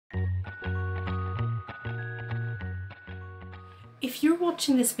If you're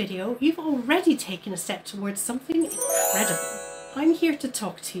watching this video, you've already taken a step towards something incredible. I'm here to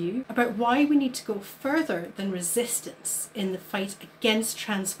talk to you about why we need to go further than resistance in the fight against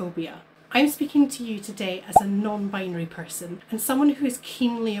transphobia. I'm speaking to you today as a non-binary person and someone who is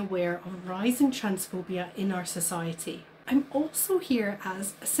keenly aware of rising transphobia in our society. I'm also here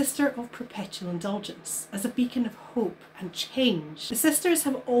as a sister of perpetual indulgence, as a beacon of hope and change. The sisters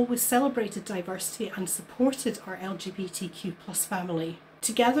have always celebrated diversity and supported our LGBTQ+ family.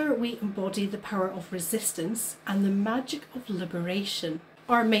 Together we embody the power of resistance and the magic of liberation.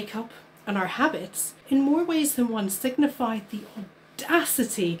 Our makeup and our habits, in more ways than one, signify the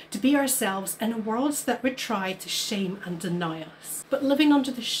audacity to be ourselves in a world that would try to shame and deny us. But living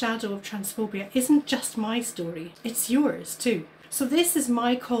under the shadow of transphobia isn't just my story, it's yours too. So this is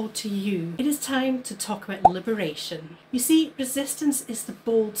my call to you. It is time to talk about liberation. You see, resistance is the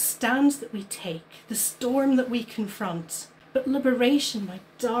bold stand that we take, the storm that we confront. But liberation, my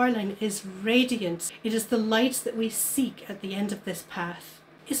darling, is radiant. It is the light that we seek at the end of this path.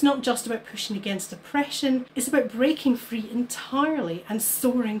 It's not just about pushing against oppression, it's about breaking free entirely and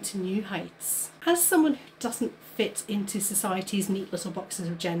soaring to new heights. As someone who doesn't fit into society's neat little boxes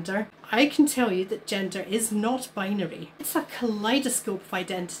of gender, I can tell you that gender is not binary. It's a kaleidoscope of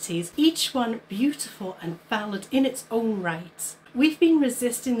identities, each one beautiful and valid in its own right. We've been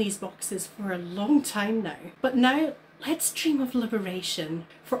resisting these boxes for a long time now, but now let's dream of liberation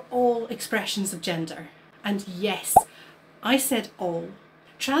for all expressions of gender. And yes, I said all.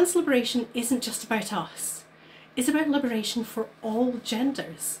 Trans liberation isn't just about us. It's about liberation for all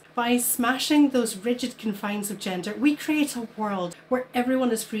genders. By smashing those rigid confines of gender, we create a world where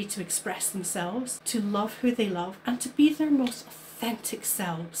everyone is free to express themselves, to love who they love, and to be their most authentic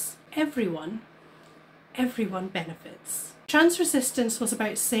selves. Everyone benefits. Trans resistance was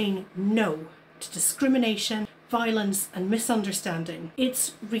about saying no to discrimination, violence and misunderstanding.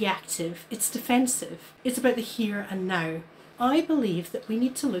 It's reactive, it's defensive, it's about the here and now. I believe that we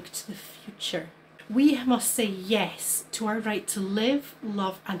need to look to the future. We must say yes to our right to live,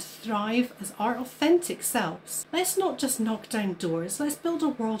 love and thrive as our authentic selves. Let's not just knock down doors, let's build a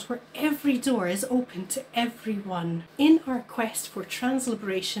world where every door is open to everyone. In our quest for trans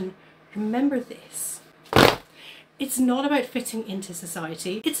liberation, remember this. It's not about fitting into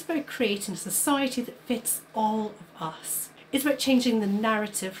society, it's about creating a society that fits all of us. It's about changing the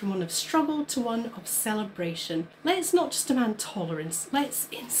narrative from one of struggle to one of celebration. Let's not just demand tolerance, let's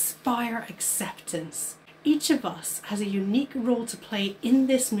inspire acceptance. Each of us has a unique role to play in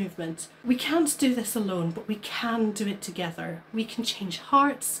this movement. We can't do this alone, but we can do it together. We can change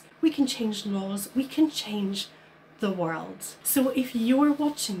hearts, we can change laws, we can change the world. So if you're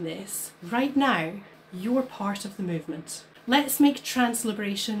watching this right now, you're part of the movement. Let's make trans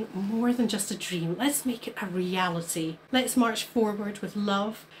liberation more than just a dream. Let's make it a reality. Let's march forward with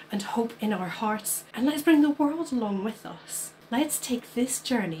love and hope in our hearts, and let's bring the world along with us. Let's take this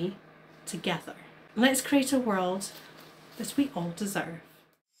journey together. Let's create a world that we all deserve.